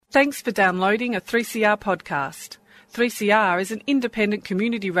Thanks for downloading a 3CR podcast. 3CR is an independent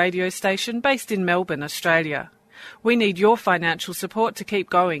community radio station based in Melbourne, Australia. We need your financial support to keep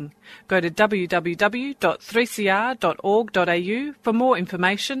going. Go to www.3cr.org.au for more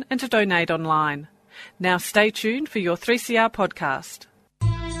information and to donate online. Now stay tuned for your 3CR podcast.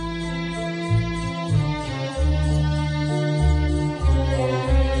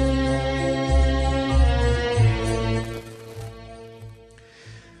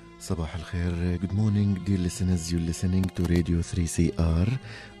 Sabah al-Khair. Good morning, dear listeners. You're listening to Radio 3CR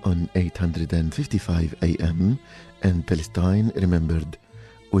on 855 AM and Palestine Remembered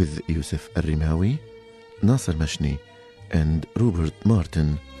with Yusuf Al-Rimawi, Nasser Mashni and Robert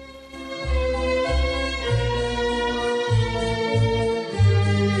Martin.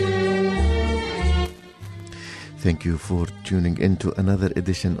 Thank you for tuning in to another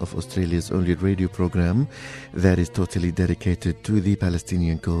edition of Australia's only radio program that is totally dedicated to the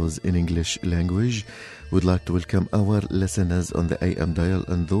Palestinian cause in English language. We'd like to welcome our listeners on the AM dial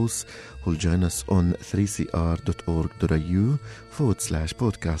and those who'll join us on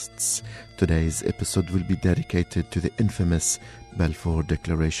 3cr.org.au/podcasts. Today's episode will be dedicated to the infamous Balfour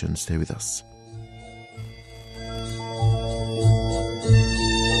Declaration. Stay with us.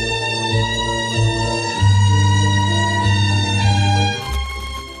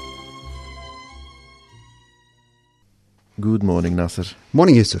 Good morning, Nasser.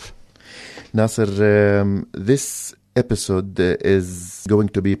 Morning, Yusuf. Nasser, this episode is going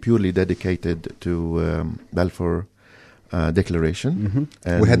to be purely dedicated to Balfour Declaration. Mm-hmm.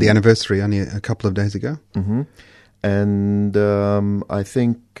 And we had the anniversary only a couple of days ago. Mm-hmm. And I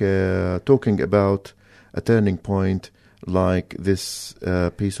think talking about a turning point like this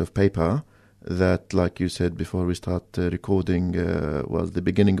piece of paper that, like you said before we start recording, was the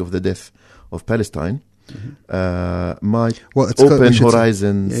beginning of the death of Palestine. Mm-hmm. Might open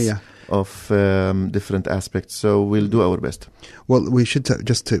horizons of different aspects, so we'll do our best. Well, we should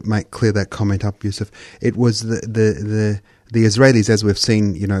just to make clear that comment up, Yusuf. It was the Israelis, as we've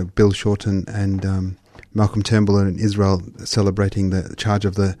seen, Bill Shorten and Malcolm Turnbull in Israel celebrating the charge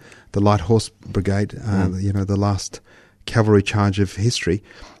of the Light Horse Brigade, the last cavalry charge of history.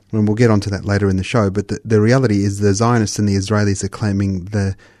 And we'll get onto that later in the show. But the reality is the Zionists and the Israelis are claiming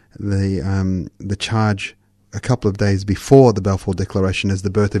the charge a couple of days before the Balfour Declaration as the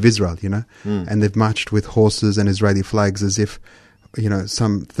birth of Israel, and they've marched with horses and Israeli flags as if,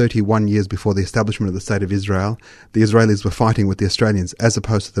 some 31 years before the establishment of the State of Israel, the Israelis were fighting with the Australians, as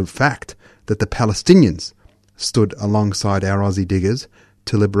opposed to the fact that the Palestinians stood alongside our Aussie diggers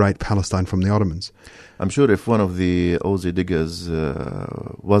to liberate Palestine from the Ottomans. I'm sure if one of the Aussie diggers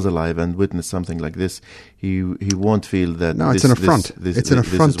was alive and witnessed something like this, he won't feel that. No, it's an affront. It's an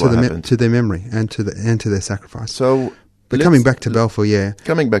affront to their memory and to their sacrifice. So, coming back to Balfour,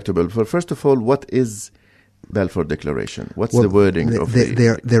 Coming back to Balfour, first of all, what is Balfour Declaration? What's the wording of it?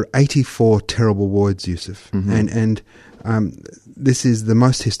 There are 84 terrible words, Yusuf, mm-hmm. and this is the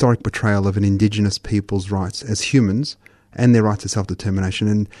most historic portrayal of an indigenous people's rights as humans and their right to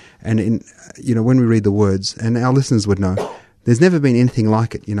self-determination. And in, when we read the words, and our listeners would know, there's never been anything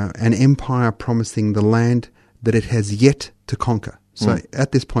like it, an empire promising the land that it has yet to conquer. So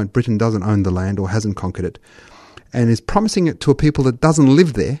at this point, Britain doesn't own the land or hasn't conquered it, and is promising it to a people that doesn't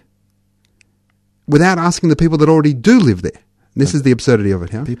live there without asking the people that already do live there. This is the absurdity of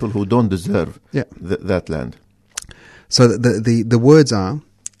it, huh? People who don't deserve that land. So the words are,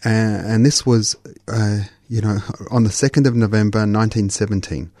 and this was... on the 2nd of November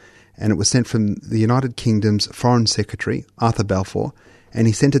 1917, and it was sent from the United Kingdom's Foreign Secretary, Arthur Balfour, and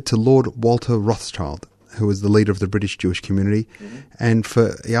he sent it to Lord Walter Rothschild, who was the leader of the British Jewish community, and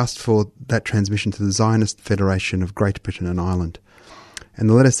he asked for that transmission to the Zionist Federation of Great Britain and Ireland. And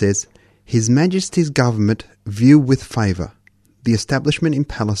the letter says, His Majesty's government view with favour the establishment in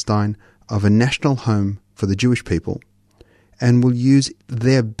Palestine of a national home for the Jewish people, and will use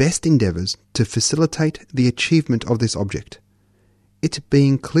their best endeavours to facilitate the achievement of this object, it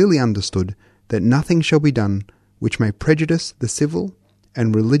being clearly understood that nothing shall be done which may prejudice the civil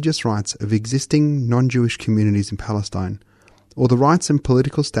and religious rights of existing non-Jewish communities in Palestine, or the rights and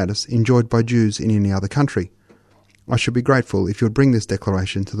political status enjoyed by Jews in any other country. I should be grateful if you would bring this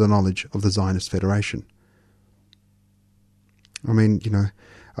declaration to the knowledge of the Zionist Federation. I mean,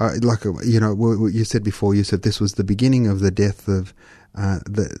 what you said before, Yusuf, this was the beginning of the death of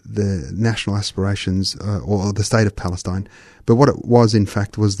the national aspirations or the state of Palestine. But what it was, in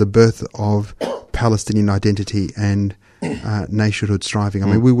fact, was the birth of Palestinian identity and nationhood striving. I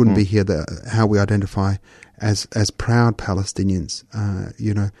mean, we wouldn't be here how we identify as proud Palestinians,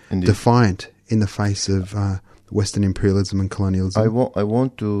 defiant in the face of Western imperialism and colonialism. I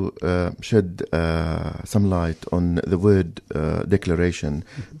want to shed some light on the word declaration,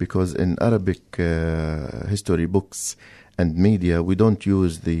 because in Arabic history books and media, we don't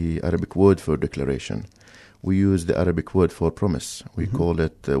use the Arabic word for declaration. We use the Arabic word for promise. We call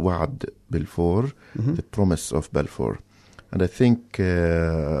it Wa'ad Balfour, the promise of Balfour. And I think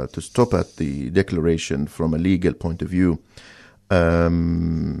to stop at the declaration from a legal point of view,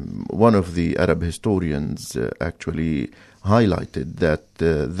 one of the Arab historians actually highlighted that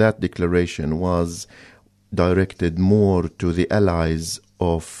that declaration was directed more to the allies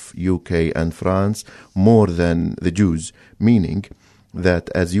of UK and France more than the Jews, meaning that,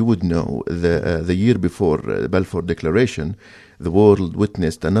 as you would know, the year before Balfour Declaration, the world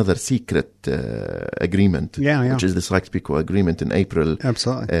witnessed another secret agreement, which is the Sykes-Picot Agreement in April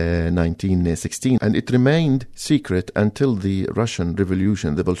 1916. And it remained secret until the Russian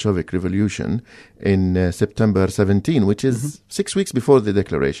Revolution, the Bolshevik Revolution, in September 17, which is 6 weeks before the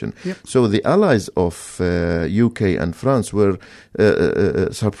declaration. So the allies of UK and France were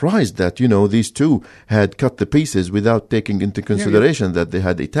surprised that, these two had cut the pieces without taking into consideration that they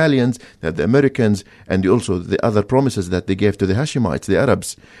had Italians, they had the Americans, and also the other promises that they gave to the Hashemites, the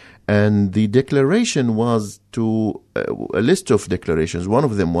Arabs. And the declaration was to a list of declarations. One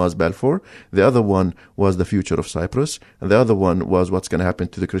of them was Balfour, the other one was the future of Cyprus, and the other one was what's going to happen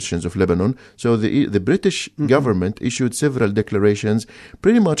to the Christians of Lebanon. So the British government issued several declarations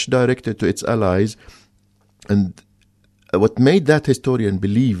pretty much directed to its allies. And what made that historian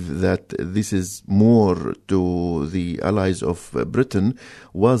believe that this is more to the allies of Britain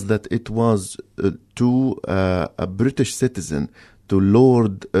was that it was to a British citizen, to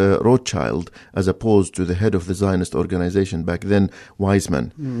Lord Rothschild, as opposed to the head of the Zionist organization back then,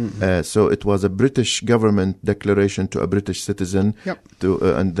 Weizmann. So it was a British government declaration to a British citizen,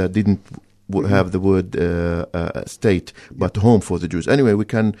 and that didn't have the word state, but home for the Jews. Anyway, we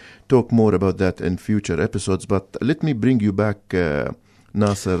can talk more about that in future episodes, but let me bring you back,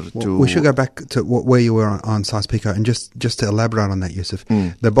 Nasser, to... We should go back to where you were on Sykes-Picot, and just to elaborate on that, Yusuf.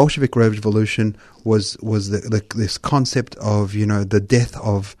 The Bolshevik Revolution was this concept of, the death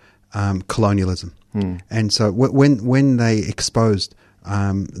of colonialism. And so when they exposed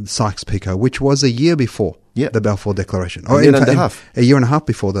Sykes-Picot, which was a year before the Balfour Declaration, a year and a half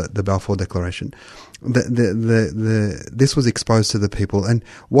before the Balfour Declaration, this was exposed to the people, and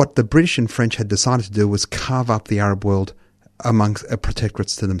what the British and French had decided to do was carve up the Arab world amongst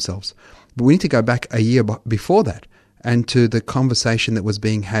protectorates to themselves. But we need to go back a year before that, and to the conversation that was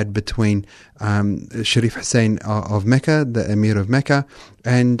being had between Sharif Hussein of Mecca, the Emir of Mecca,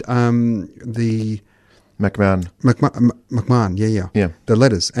 and the McMahon, the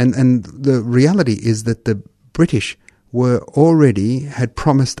letters. And the reality is that the British had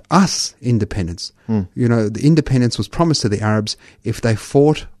promised us independence. The independence was promised to the Arabs if they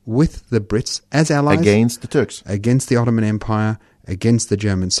fought with the Brits as allies against the Turks, against the Ottoman Empire, against the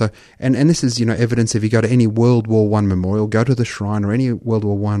Germans. So, and this is evidence. If you go to any World War I memorial, go to the Shrine or any World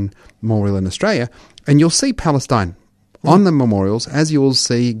War I memorial in Australia, and you'll see Palestine on the memorials, as you will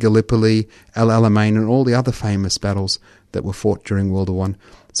see Gallipoli, El Alamein, and all the other famous battles that were fought during World War I.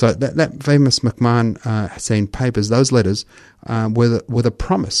 So that famous McMahon Hussein papers, those letters, were the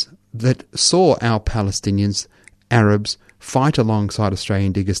promise that saw our Palestinians, Arabs, fight alongside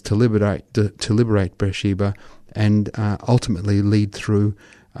Australian diggers to liberate Beersheba, and ultimately lead through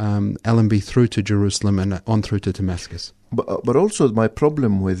Allenby through to Jerusalem and on through to Damascus. But also my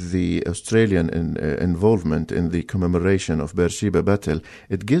problem with the Australian involvement in the commemoration of Beersheba battle,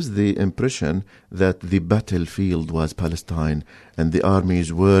 it gives the impression that the battlefield was Palestine and the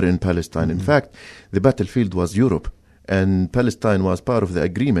armies were in Palestine. In fact, the battlefield was Europe. And Palestine was part of the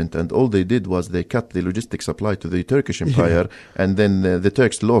agreement, and all they did was they cut the logistic supply to the Turkish Empire, and then the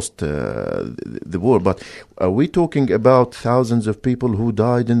Turks lost the war. But are we talking about thousands of people who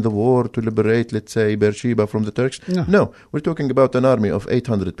died in the war to liberate, let's say, Beersheba from the Turks? No, we're talking about an army of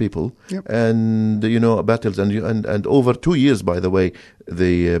 800 people, and battles, and over 2 years, by the way,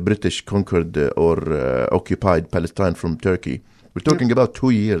 the British conquered or occupied Palestine from Turkey. We're talking about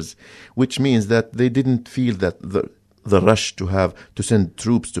 2 years, which means that they didn't feel that the rush to send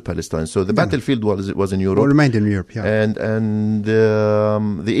troops to Palestine. So the battlefield was in Europe. Well, remained in Europe, and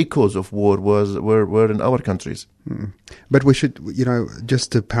the echoes of war were in our countries. But we should,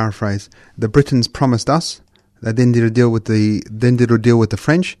 just to paraphrase, the Britons promised us. They then did a deal with the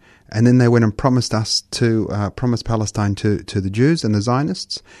French, and then they went and promised us to promise Palestine to the Jews and the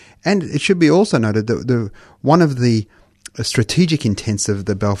Zionists. And it should be also noted that one of the strategic intents of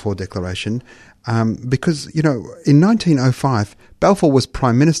the Balfour Declaration Because, in 1905, Balfour was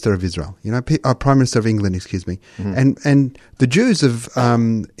Prime Minister of Israel, Prime Minister of England, excuse me. Mm-hmm. And the Jews of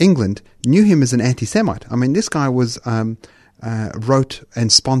England knew him as an anti-Semite. I mean, this guy was wrote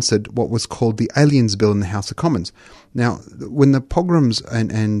and sponsored what was called the Aliens Bill in the House of Commons. Now, when the pogroms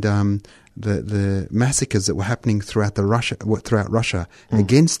and the massacres that were happening throughout Russia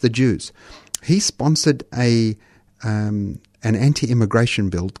against the Jews, he sponsored an anti-immigration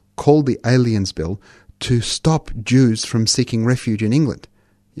bill called the Aliens Bill to stop Jews from seeking refuge in England.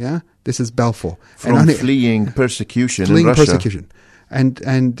 Yeah, this is Balfour. From fleeing persecution in Russia. Persecution. And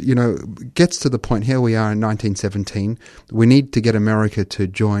gets to the point, here we are in 1917, we need to get America to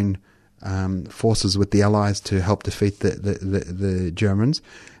join forces with the Allies to help defeat the Germans.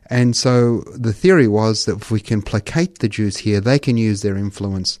 And so the theory was that if we can placate the Jews here, they can use their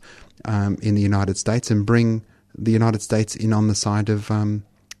influence in the United States and bring the United States in on the side of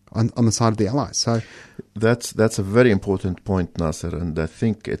on the side of the Allies. So that's a very important point, Nasser, and I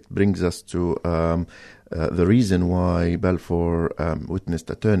think it brings us to the reason why Balfour witnessed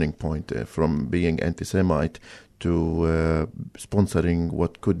a turning point from being anti-Semite to sponsoring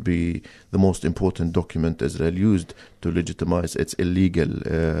what could be the most important document Israel used to legitimize its illegal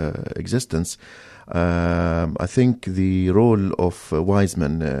existence. I think the role of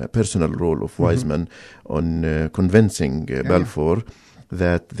Weizmann, personal role of Weizmann on convincing Balfour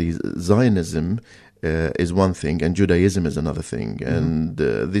that the Zionism is one thing and Judaism is another thing. Mm-hmm. And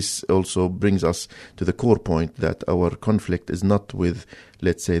this also brings us to the core point that our conflict is not with,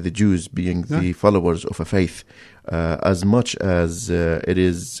 let's say, the Jews being the followers of a faith, as much as it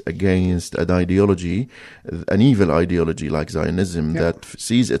is against an ideology, an evil ideology like Zionism that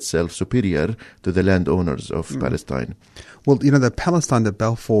sees itself superior to the landowners of Palestine. Well, the Palestine that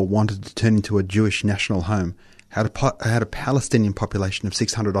Balfour wanted to turn into a Jewish national home had a Palestinian population of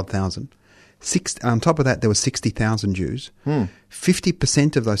 600-odd thousand. On top of that, there were 60,000 Jews.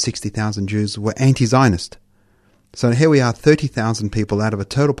 50% of those 60,000 Jews were anti-Zionist. So here we are, 30,000 people out of a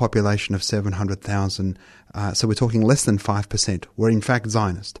total population of 700,000. So we're talking less than 5% were in fact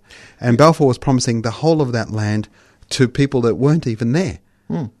Zionist. And Balfour was promising the whole of that land to people that weren't even there.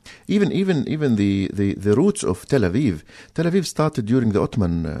 Even the roots of Tel Aviv. Tel Aviv started during the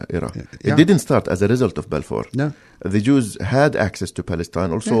Ottoman era. It didn't start as a result of Balfour. No. The Jews had access to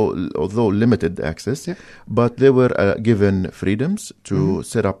Palestine, also although limited access, but they were given freedoms to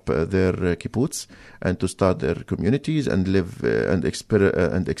set up their kibbutz and to start their communities and live and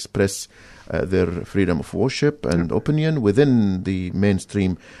express their freedom of worship and opinion within the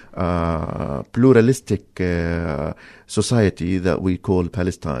mainstream pluralistic society that we call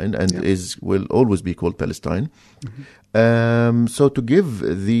Palestine and will always be called Palestine. So to give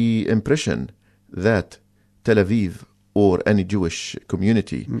the impression that Tel Aviv or any Jewish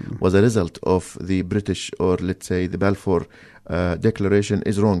community was a result of the British or let's say the Balfour Declaration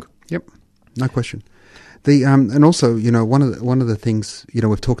is wrong. Yep, no question. And also, one of the things,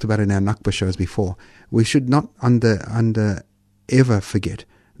 we've talked about in our Nakba shows before, we should not ever forget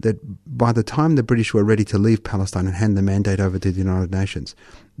that by the time the British were ready to leave Palestine and hand the mandate over to the United Nations,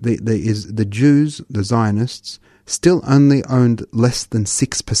 the Jews, the Zionists, still only owned less than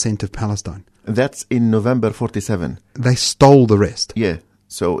 6% of Palestine. That's in November 47. They stole the rest. Yeah.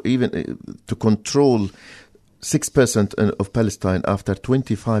 So even to control 6% of Palestine after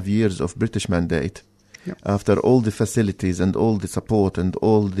 25 years of British mandate, after all the facilities and all the support and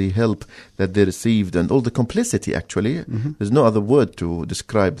all the help that they received and all the complicity, actually, there's no other word to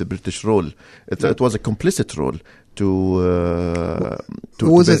describe the British role. It was a complicit role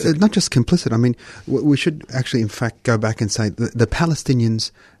not just complicit. I mean, we should actually, in fact, go back and say the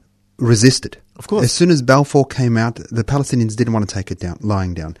Palestinians resisted. Of course. As soon as Balfour came out, the Palestinians didn't want to take it down,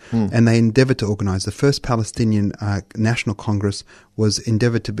 lying down. And they endeavored to organize. The first Palestinian National Congress was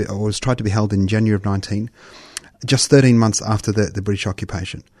tried to be held in January of 19, just 13 months after the British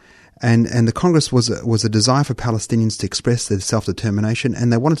occupation. And the Congress was a desire for Palestinians to express their self-determination,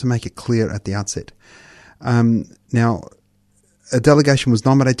 and they wanted to make it clear at the outset. Now, a delegation was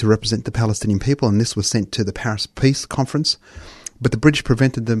nominated to represent the Palestinian people, and this was sent to the Paris Peace Conference. But the British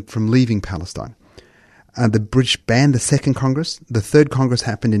prevented them from leaving Palestine. The British banned the Second Congress. The Third Congress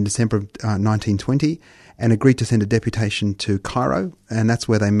happened in December of 1920 and agreed to send a deputation to Cairo, and that's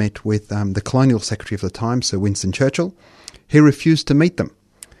where they met with the colonial secretary of the time, Sir Winston Churchill. He refused to meet them.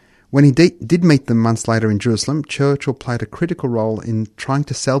 When he did meet them months later in Jerusalem, Churchill played a critical role in trying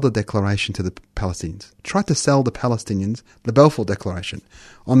to sell the declaration to the Palestinians. Tried to sell the Palestinians the Balfour Declaration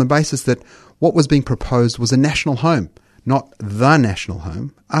on the basis that what was being proposed was a national home. Not the national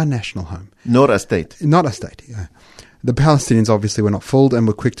home, a national home. Not a state. Not a state, yeah. The Palestinians obviously were not fooled and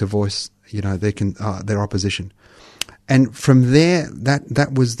were quick to voice, their opposition. And from there,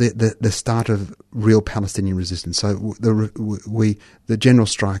 that was the start of real Palestinian resistance. So the general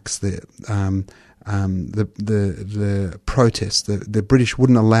strikes, the protests, the British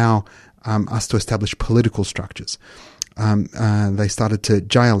wouldn't allow us to establish political structures. They started to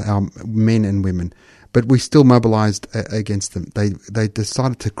jail our men and women, but we still mobilized against them. They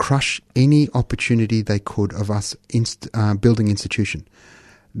decided to crush any opportunity they could of us building institution.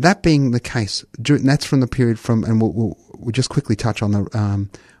 That being the case, that's from the period and we'll just quickly touch on the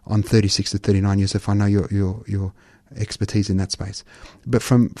on 36 to 39 years, if I know your expertise in that space. But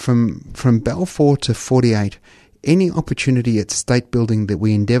from Balfour to 48, any opportunity at state building that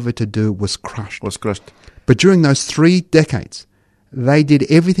we endeavoured to do was crushed. But during those 3 decades, they did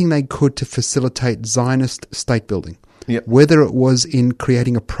everything they could to facilitate Zionist state building. Yep. Whether it was in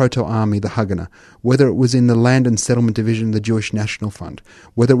creating a proto-army, the Haganah, whether it was in the Land and Settlement Division, the Jewish National Fund,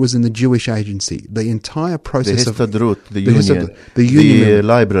 whether it was in the Jewish Agency, the entire process the Histadrut, the Union, the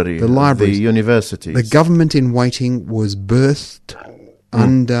library, the universities. The government in waiting was birthed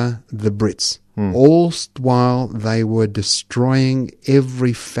under the Brits, all while they were destroying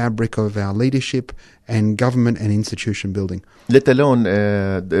every fabric of our leadership and government and institution building. Let alone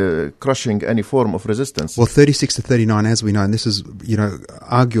crushing any form of resistance. Well, 36 to 39, as we know, and this is,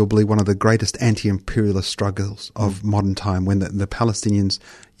 arguably one of the greatest anti-imperialist struggles of modern time, when the Palestinians,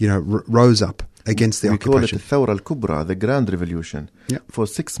 rose up against the occupation. We call it the Thawra al-Kubra, the Grand Revolution. Yep. For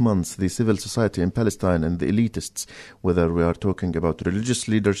 6 months, the civil society in Palestine and the elitists, whether we are talking about religious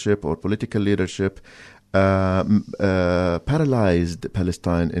leadership or political leadership, paralyzed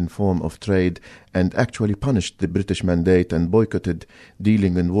Palestine in form of trade and actually punished the British mandate and boycotted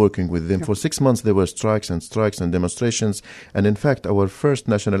dealing and working with them. For 6 months there were strikes and demonstrations, and in fact our first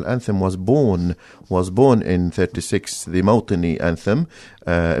national anthem was born in 36, the Mawtani anthem.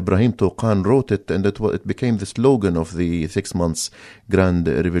 Ibrahim Touqan wrote it, and it became the slogan of the 6 months Grand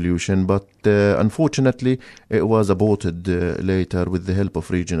Revolution, but unfortunately it was aborted later with the help of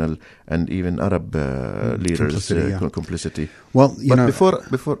regional and even Arab leaders' complicity. Well, before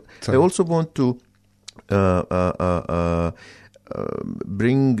I also want to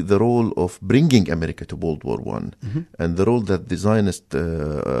bring the role of bringing America to World War I, and the role that the Zionist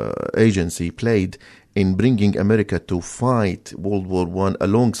agency played in bringing America to fight World War I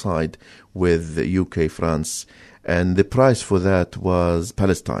alongside with the UK, France, and the price for that was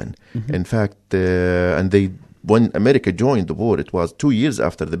Palestine. In fact, when America joined the war, it was 2 years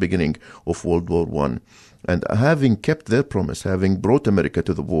after the beginning of World War I. And having kept their promise, having brought America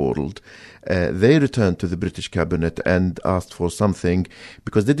to the world, they returned to the British cabinet and asked for something,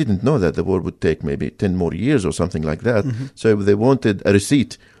 because they didn't know that the war would take maybe 10 more years or something like that. So they wanted a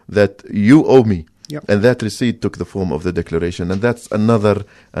receipt that you owe me. Yep. And that receipt took the form of the declaration, and that's another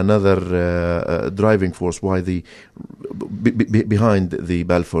driving force why behind the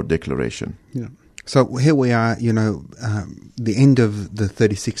Balfour Declaration. Yeah. So here we are, the end of the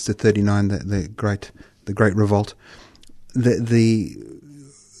 36 to 39, the Great Revolt. Many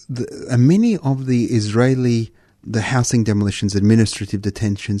of the Israeli, the housing demolitions, administrative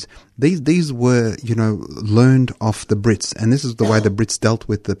detentions, these were, learned off the Brits, and this is the way the Brits dealt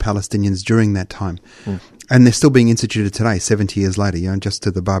with the Palestinians during that time. And they're still being instituted today, 70 years later, just to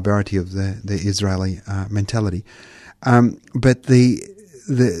the barbarity of the Israeli mentality. But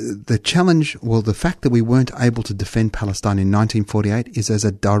the challenge, the fact that we weren't able to defend Palestine in 1948 is as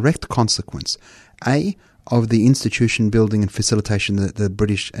a direct consequence, of the institution building and facilitation that the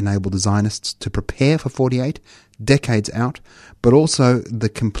British enabled the Zionists to prepare for 48, decades out, but also the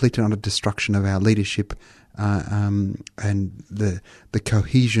complete and utter destruction of our leadership and the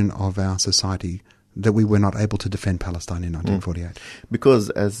cohesion of our society, that we were not able to defend Palestine in 1948. Because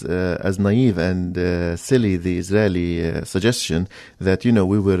as naive and silly the Israeli suggestion that,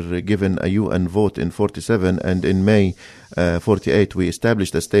 we were given a UN vote in 47, and in May 48 we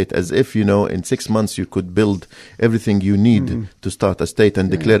established a state, as if, in 6 months you could build everything you need to start a state and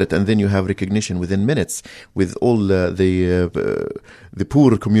declare it, and then you have recognition within minutes, with all the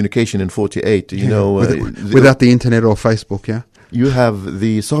poor communication in 48, without the internet or Facebook, You have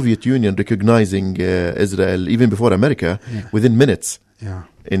the Soviet Union recognizing Israel even before America within minutes.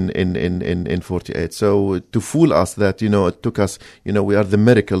 In 48. So to fool us that, it took us, we are the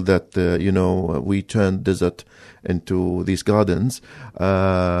miracle that, we turned desert into these gardens,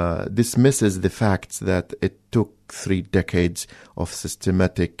 dismisses the facts that it took 3 decades of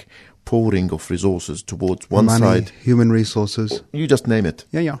systematic pouring of resources towards one money, side. Human resources. You just name it.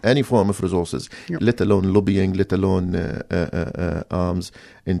 Any form of resources, let alone lobbying, let alone arms,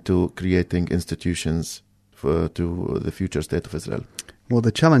 into creating institutions to the future state of Israel? Well,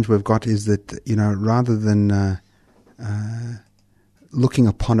 the challenge we've got is that, rather than looking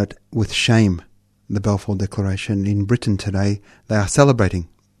upon it with shame, the Balfour Declaration, in Britain today, they are celebrating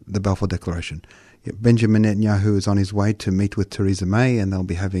the Balfour Declaration. Benjamin Netanyahu is on his way to meet with Theresa May, and they'll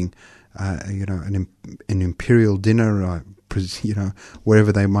be having, an imperial dinner,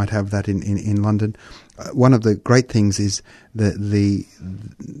 wherever they might have that in London. One of the great things is the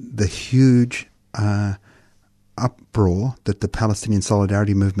huge uproar that the Palestinian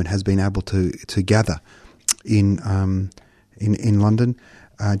Solidarity Movement has been able to gather in London.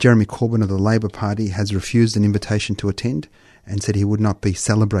 Jeremy Corbyn of the Labour Party has refused an invitation to attend and said he would not be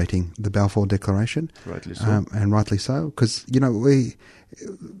celebrating the Balfour Declaration. Rightly so. And rightly so, because, we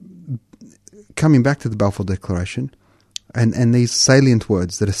coming back to the Balfour Declaration and these salient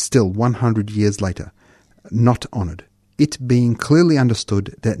words that are still 100 years later not honoured, it being clearly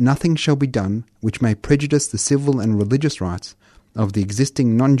understood that nothing shall be done which may prejudice the civil and religious rights of the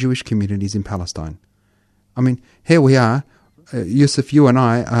existing non-Jewish communities in Palestine. I mean, here we are, Yusuf, you and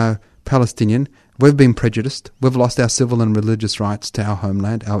I are Palestinian. We've been prejudiced. We've lost our civil and religious rights to our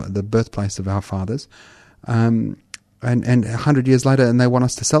homeland, the birthplace of our fathers. And 100 years later, and they want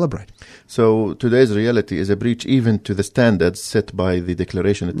us to celebrate. So today's reality is a breach even to the standards set by the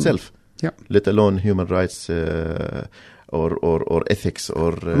declaration itself, let alone human rights or ethics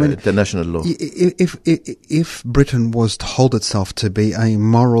or international law. If Britain was to hold itself to be a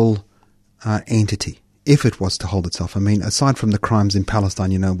moral entity, if it was to hold itself, aside from the crimes in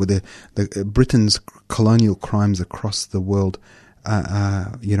Palestine, with the Britain's colonial crimes across the world,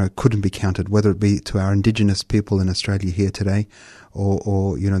 couldn't be counted, whether it be to our indigenous people in Australia here today,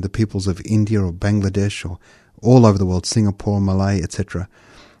 or the peoples of India or Bangladesh or all over the world, Singapore, Malay, etc.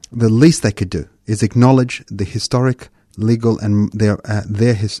 The least they could do is acknowledge the historic, legal, and their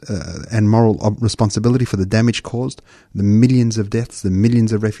and moral responsibility for the damage caused, the millions of deaths, the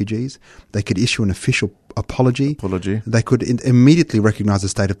millions of refugees. They could issue an official apology. They could immediately recognise the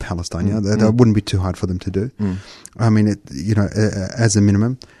state of Palestine. That wouldn't be too hard for them to do. As a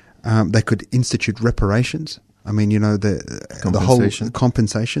minimum, they could institute reparations. The whole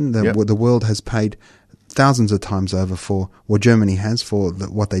compensation. The world has paid thousands of times over for what Germany has for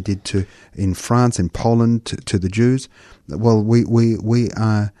what they did in France and Poland to the Jews. Well, we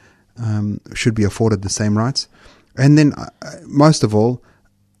are should be afforded the same rights, and then most of all,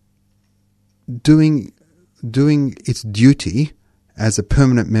 doing its duty as a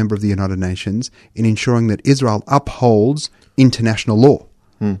permanent member of the United Nations in ensuring that Israel upholds international law.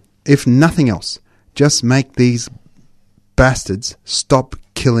 If nothing else, just make these bastards stop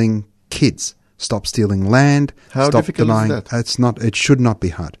killing kids. Stop stealing land. How stop difficult denying, is that? It should not be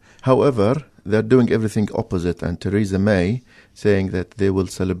hard. However, they're doing everything opposite, and Theresa May saying that they will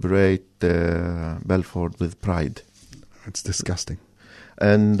celebrate Balfour with pride. It's disgusting.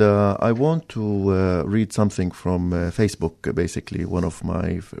 And I want to read something from Facebook, basically, one of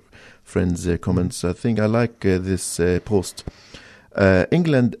my friends' comments. I think I like this post.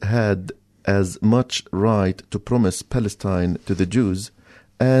 England had as much right to promise Palestine to the Jews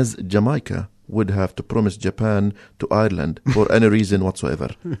as Jamaica would have to promise Japan to Ireland for any reason whatsoever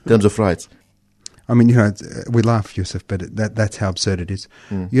in terms of rights. We laugh, Yusuf, but that's how absurd it is.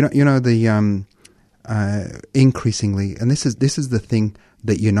 The increasingly, and this is the thing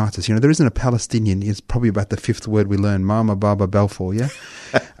that unites us. there isn't a Palestinian. It's probably about the fifth word we learn, Mama Baba Balfour. Yeah,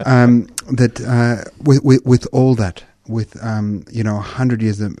 that with all that, with 100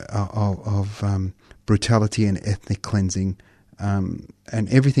 years of brutality and ethnic cleansing. And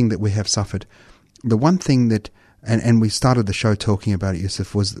everything that we have suffered. The one thing that, and we started the show talking about it,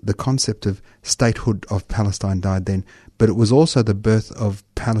 Yusuf, was the concept of statehood of Palestine died then, but it was also the birth of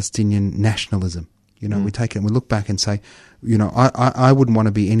Palestinian nationalism. We take it and we look back and say, I wouldn't want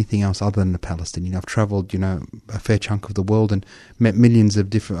to be anything else other than a Palestinian. I've travelled, a fair chunk of the world and met millions of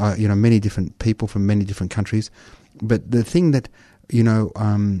different, many different people from many different countries. But the thing that,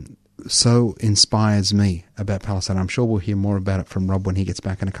 so inspires me about Palestine, I'm sure we'll hear more about it from Rob when he gets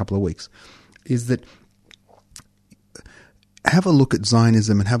back in a couple of weeks, is that have a look at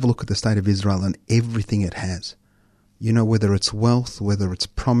Zionism and have a look at the state of Israel and everything it has. Whether it's wealth, whether it's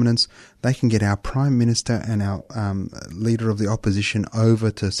prominence, they can get our Prime Minister and our leader of the opposition over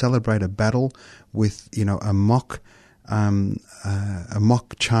to celebrate a battle with, a mock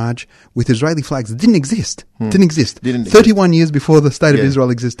charge with Israeli flags that didn't exist. 31 years before the State of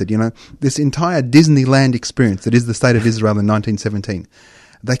Israel existed. This entire Disneyland experience that is the State of Israel in 1917.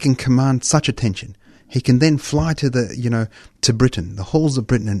 They can command such attention. He can then fly to to Britain, the halls of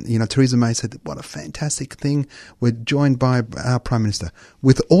Britain, and Theresa May said, "What a fantastic thing! We're joined by our Prime Minister."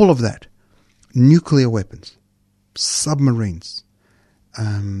 With all of that, nuclear weapons, submarines,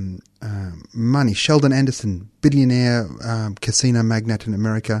 money. Sheldon Anderson, billionaire casino magnate in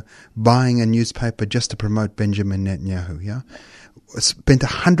America, buying a newspaper just to promote Benjamin Netanyahu, yeah? Spent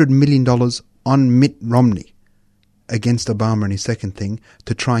 $100 million on Mitt Romney against Obama in his second thing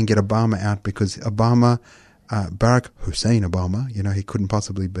to try and get Obama out because Barack Hussein Obama, he couldn't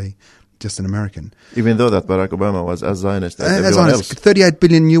possibly be just an American. Even though that Barack Obama was as Zionist as everyone else. $38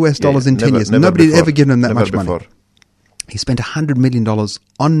 billion in 10 years. Nobody had ever given him that much before. money. He spent $100 million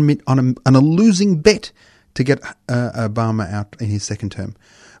on a losing bet to get Obama out in his second term.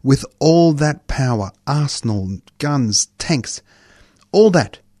 With all that power, arsenal, guns, tanks, all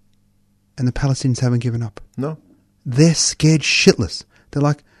that. And the Palestinians haven't given up. No. They're scared shitless. They're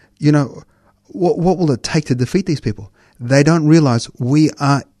like, what will it take to defeat these people? They don't realize we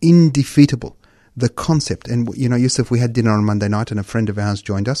are indefeatable. The concept, and Yusuf, we had dinner on Monday night and a friend of ours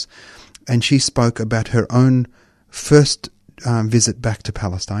joined us and she spoke about her own first visit back to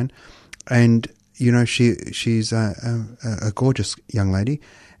Palestine. And, she's a gorgeous young lady,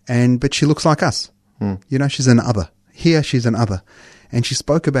 but she looks like us. She's an other. Here she's an other. And she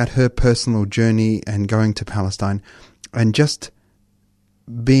spoke about her personal journey and going to Palestine and just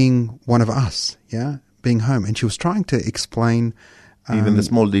being one of us, being home. And she was trying to explain... even the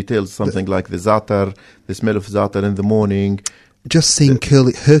small details, something like the za'atar, the smell of za'atar in the morning. Just seeing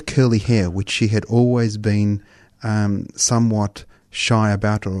her curly hair, which she had always been somewhat shy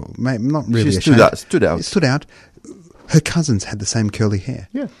about, or maybe not really ashamed. Stood out. It stood out. Her cousins had the same curly hair.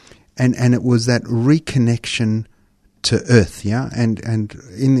 Yeah. And it was that reconnection to earth, yeah? And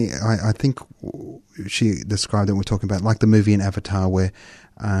in I think she described it, we're talking about like the movie in Avatar where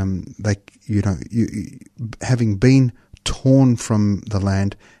having been torn from the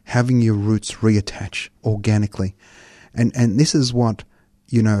land, having your roots reattach organically. And this is what,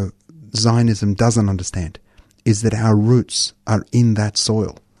 Zionism doesn't understand, is that our roots are in that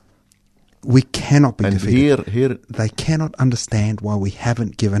soil. We cannot be defeated. Here, they cannot understand why we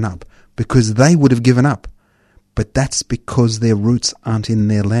haven't given up, because they would have given up. But that's because their roots aren't in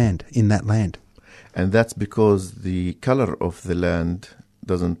their land, in that land. And that's because the color of the land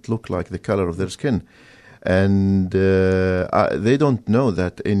doesn't look like the color of their skin. And they don't know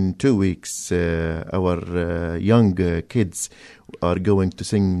that in 2 weeks our young kids are going to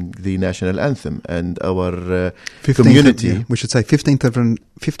sing the national anthem, and our community... we should say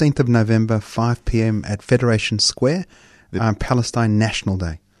 15th of November, 5 p.m. at Federation Square, Palestine National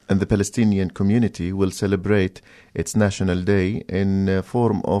Day. And the Palestinian community will celebrate its National Day in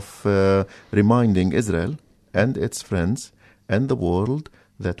form of reminding Israel and its friends and the world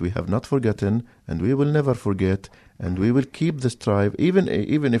that we have not forgotten and we will never forget, and we will keep this tribe, even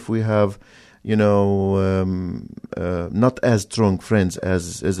if we have, not as strong friends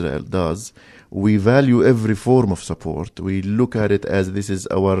as Israel does. We value every form of support. We look at it as this is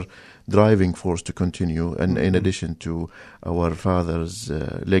our driving force to continue, and in addition to our fathers'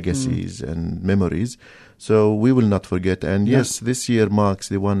 legacies and memories. So we will not forget. And yes, this year marks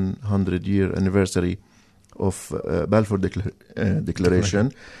the 100-year anniversary of Balfour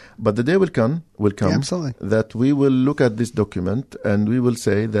Declaration. But the day will come that we will look at this document and we will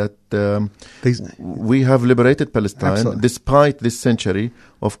say that we have liberated Palestine despite this century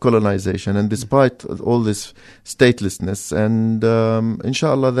of colonization and despite all this statelessness. And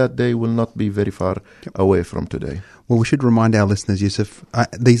inshallah, that day will not be very far away from today. Well, we should remind our listeners, Yusuf,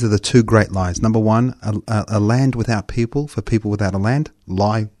 these are the two great lies. Number one, a land without people for people without a land,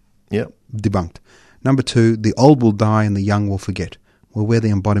 lie, debunked. Number two, the old will die and the young will forget. Well, we're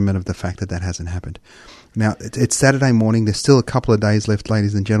the embodiment of the fact that hasn't happened. Now, it's Saturday morning. There's still a couple of days left,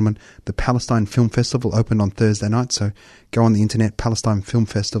 ladies and gentlemen. The Palestine Film Festival opened on Thursday night, so go on the internet,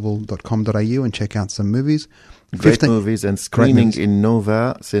 palestinefilmfestival.com.au, and check out some movies. Great movies and screening in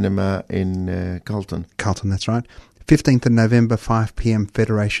Nova Cinema in Carlton. Carlton, that's right. 15th of November, 5 p.m,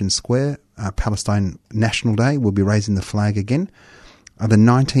 Federation Square, Palestine National Day. We'll be raising the flag again. The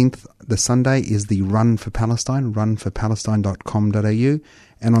 19th, the Sunday, is the Run for Palestine, runforpalestine.com.au.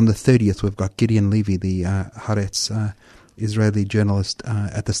 And on the 30th, we've got Gideon Levy, the Haaretz Israeli journalist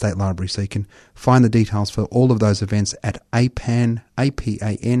at the State Library. So you can find the details for all of those events at apan.org.au.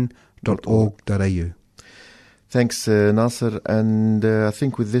 Thanks, Nasser. And I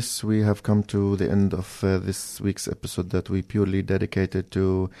think with this, we have come to the end of this week's episode that we purely dedicated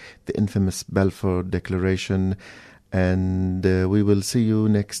to the infamous Balfour Declaration. And we will see you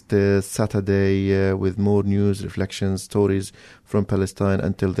next Saturday with more news, reflections, stories from Palestine.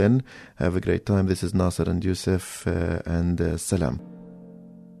 Until then, have a great time. This is Nasser and Yusuf, and salam.